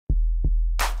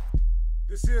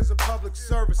This is a public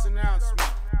service announcement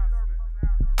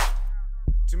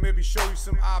to maybe show you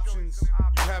some options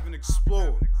you haven't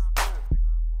explored.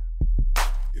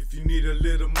 If you need a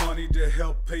little money to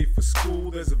help pay for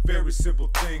school, there's a very simple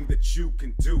thing that you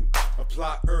can do.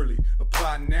 Apply early,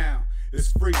 apply now.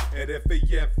 It's free at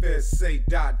fafsa.gov.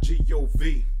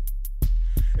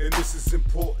 And this is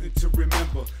important to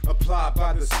remember. Apply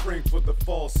by the spring for the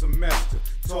fall semester.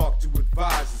 Talk to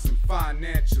advisors and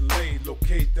financial aid.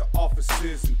 Locate the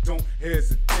offices and don't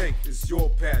hesitate. It's your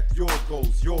path, your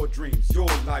goals, your dreams, your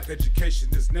life. Education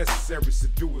is necessary, so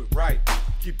do it right.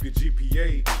 Keep your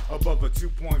GPA above a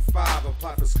 2.5.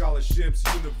 Apply for scholarships,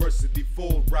 university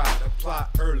full ride. Apply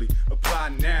early, apply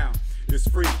now. It's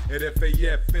free at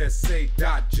fafsa.gov.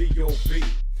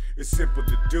 It's simple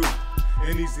to do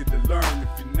and easy to learn.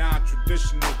 If you're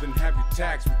non-traditional, then have your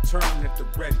tax return at the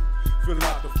ready. Fill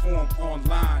out the form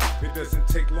online. It doesn't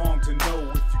take long to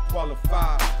know if you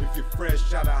qualify. If you're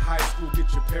fresh out of high school,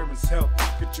 get your parents' help.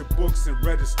 Get your books and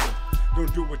register.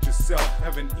 Don't do it yourself.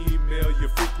 Have an email you're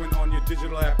frequent on your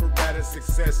digital apparatus.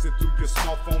 Access it through your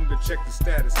smartphone to check the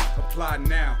status. Apply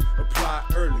now, apply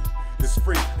early. It's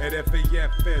free at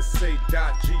fafsa.gov.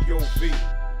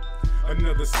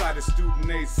 Another site is Student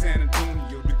Aid San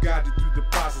Antonio to guide you through the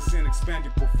process and expand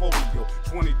your portfolio.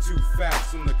 22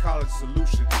 facts on the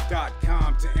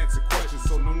collegesolution.com to answer questions,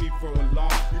 so no need for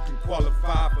alarm. You can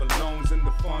qualify for loans and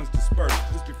the funds dispersed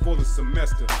just before the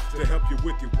semester to help you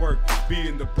with your work. Be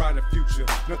in the brighter future,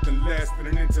 nothing less than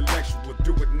an intellectual.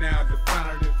 Do it now to find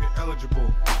out if you're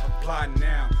eligible. Apply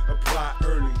now, apply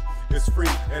early. It's free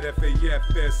at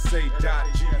fafsa.gov.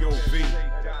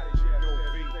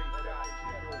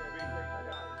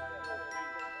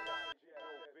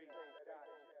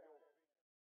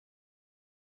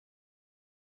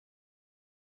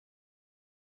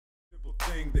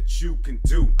 Thing that you can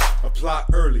do. Apply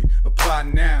early, apply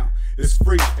now. It's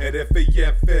free at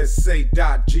fafsa.gov.